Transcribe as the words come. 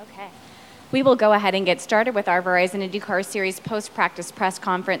Okay. We will go ahead and get started with our Verizon IndyCar Series post-practice press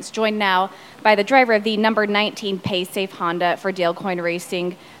conference, joined now by the driver of the number 19 Pace-Safe Honda for Dale Coyne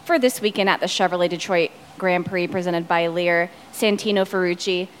Racing for this weekend at the Chevrolet Detroit Grand Prix presented by Lear, Santino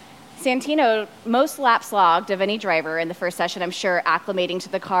Ferrucci. Santino, most laps logged of any driver in the first session, I'm sure, acclimating to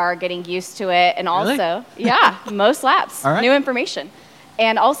the car, getting used to it, and also, yeah, most laps, All right. New information.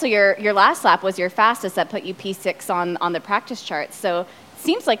 And also your last lap was your fastest that put you P6 on the practice charts. So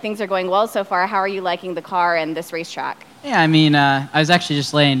seems like things are going well so far. How are you liking the car and this racetrack? Yeah, I mean, I was actually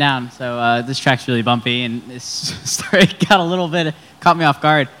just laying down, so this track's really bumpy, and this story caught me off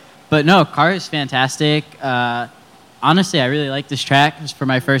guard. But no, car is fantastic. Honestly, I really like this track just for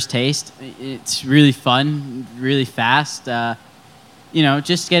my first taste. It's really fun, really fast.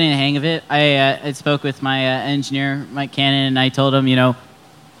 Just getting the hang of it. I spoke with my engineer, Mike Cannon, and I told him,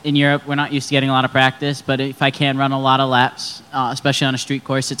 in Europe, we're not used to getting a lot of practice, but if I can run a lot of laps, especially on a street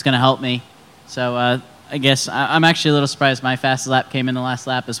course, it's going to help me. So I guess I'm actually a little surprised my fastest lap came in the last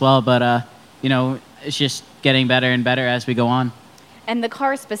lap as well, but, it's just getting better and better as we go on. And the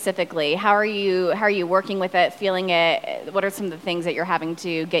car specifically, how are you working with it, feeling it? What are some of the things that you're having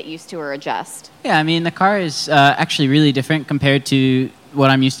to get used to or adjust? Yeah, I mean, the car is actually really different compared to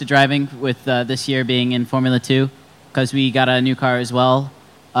what I'm used to driving with this year being in Formula 2, because we got a new car as well,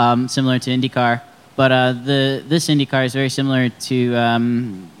 similar to IndyCar. But this IndyCar is very similar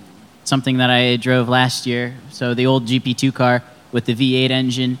to something that I drove last year, so the old GP2 car with the V8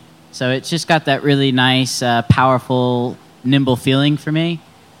 engine. So it's just got that really nice, powerful, nimble feeling for me.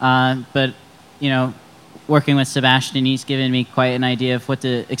 But, working with Sebastian, he's given me quite an idea of what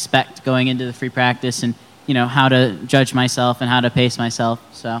to expect going into the free practice and, how to judge myself and how to pace myself.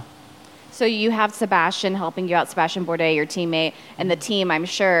 So you have Sebastian helping you out, Sebastian Bourdais, your teammate, and the team, I'm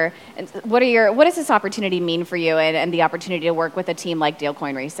sure. And what does this opportunity mean for you and the opportunity to work with a team like Dale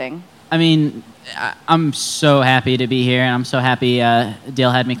Coyne Racing? I mean, I'm so happy to be here, and I'm so happy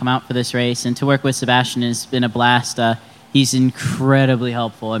Dale had me come out for this race. And to work with Sebastian has been a blast. He's incredibly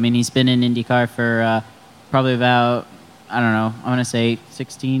helpful. I mean, he's been in IndyCar for probably about, I want to say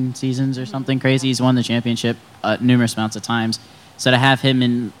 16 seasons or something crazy. He's won the championship numerous amounts of times. So to have him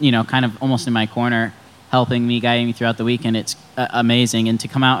in, kind of almost in my corner, helping me, guiding me throughout the weekend, it's amazing. And to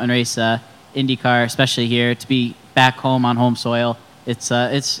come out and race IndyCar, especially here, to be back home on home soil, it's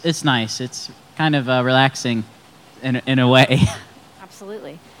nice. It's kind of relaxing in a way.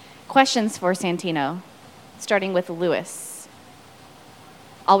 Absolutely. Questions for Santino, starting with Lewis.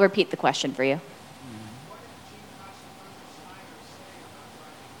 I'll repeat the question for you.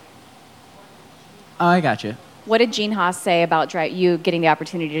 Oh, I got you. What did Gene Haas say about you getting the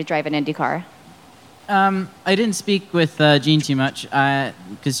opportunity to drive an IndyCar? I didn't speak with Gene too much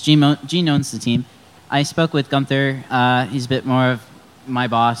because Gene owns the team. I spoke with Gunther. He's a bit more of my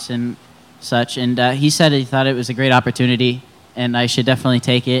boss and such, and he said he thought it was a great opportunity, and I should definitely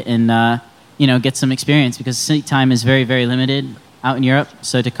take it and get some experience because seat time is very, very limited out in Europe.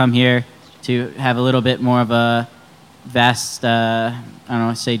 So to come here to have a little bit more of a vast,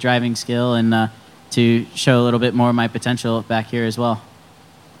 driving skill and to show a little bit more of my potential back here as well.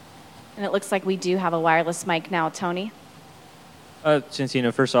 And it looks like we do have a wireless mic now, Tony.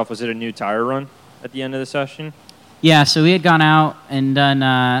 Santino, first off, was it a new tire run at the end of the session? Yeah, so we had gone out and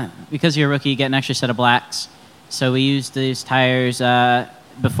done, because you're a rookie, you get an extra set of blacks. So we used these tires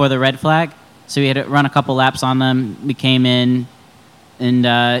before the red flag. So we had to run a couple laps on them. We came in and,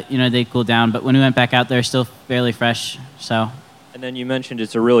 they cooled down. But when we went back out, they're still fairly fresh, so... And then you mentioned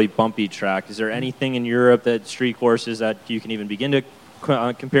it's a really bumpy track. Is there anything in Europe that street courses that you can even begin to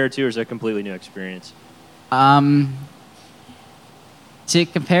compare to, or is it a completely new experience? To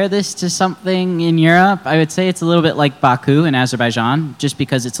compare this to something in Europe, I would say it's a little bit like Baku in Azerbaijan, just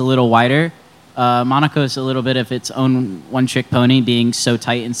because it's a little wider. Monaco is a little bit of its own one-trick pony, being so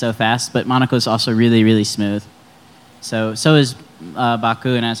tight and so fast, but Monaco is also really, really smooth. So is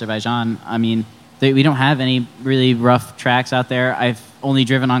Baku in Azerbaijan. I mean, we don't have any really rough tracks out there. I've only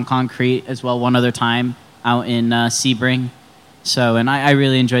driven on concrete as well one other time out in Sebring. So, and I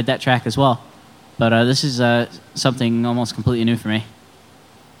really enjoyed that track as well. But this is something almost completely new for me.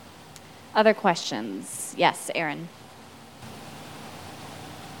 Other questions? Yes, Aaron.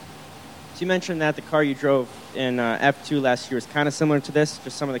 So you mentioned that the car you drove in F2 last year was kind of similar to this,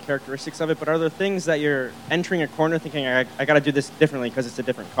 just some of the characteristics of it. But are there things that you're entering a corner thinking, I got to do this differently because it's a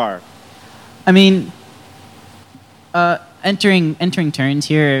different car? I mean, entering turns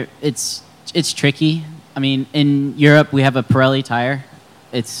here, it's tricky. I mean, in Europe, we have a Pirelli tire.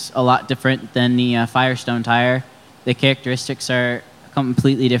 It's a lot different than the Firestone tire. The characteristics are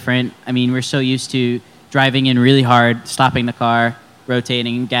completely different. I mean, we're so used to driving in really hard, stopping the car,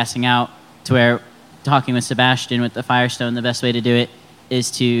 rotating and gassing out, to where talking with Sebastian with the Firestone, the best way to do it is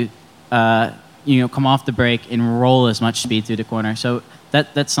to come off the brake and roll as much speed through the corner. So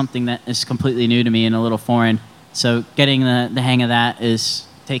that's something that is completely new to me and a little foreign. So getting the hang of that is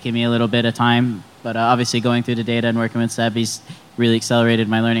taking me a little bit of time, but obviously going through the data and working with Seb, he's really accelerated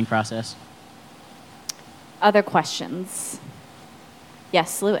my learning process. Other questions?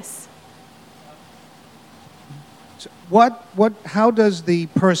 Yes, Lewis. So how does the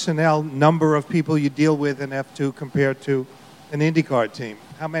personnel number of people you deal with in F2 compare to an IndyCar team?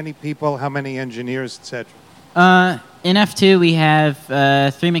 How many people, how many engineers, etc.? In F2, we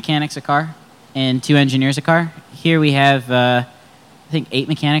have 3 mechanics a car and 2 engineers a car. Here we have, I think, 8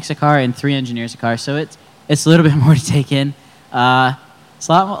 mechanics a car and 3 engineers a car. So it's a little bit more to take in. It's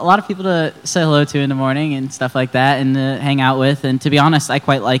a lot of people to say hello to in the morning and stuff like that, and to hang out with. And to be honest, I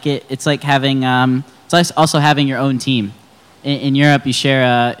quite like it. It's like having, it's like also having your own team. In Europe, you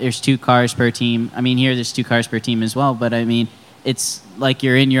share, there's 2 cars per team. I mean, here there's 2 cars per team as well, but I mean, it's like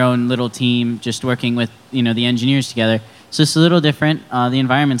you're in your own little team, just working with the engineers together. So it's a little different. The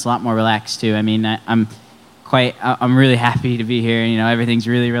environment's a lot more relaxed too. I mean, I'm really happy to be here. Everything's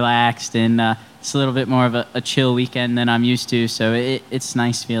really relaxed, and it's a little bit more of a chill weekend than I'm used to. So it's a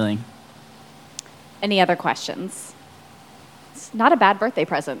nice feeling. Any other questions? It's not a bad birthday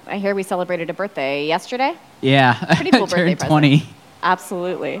present. I hear we celebrated a birthday yesterday. Yeah, Pretty cool birthday turned present. 20.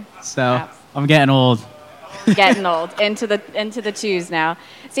 Absolutely. So I'm getting old. Getting old. Into the twos now.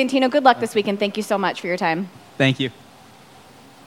 Santino, good luck this weekend. Thank you so much for your time. Thank you.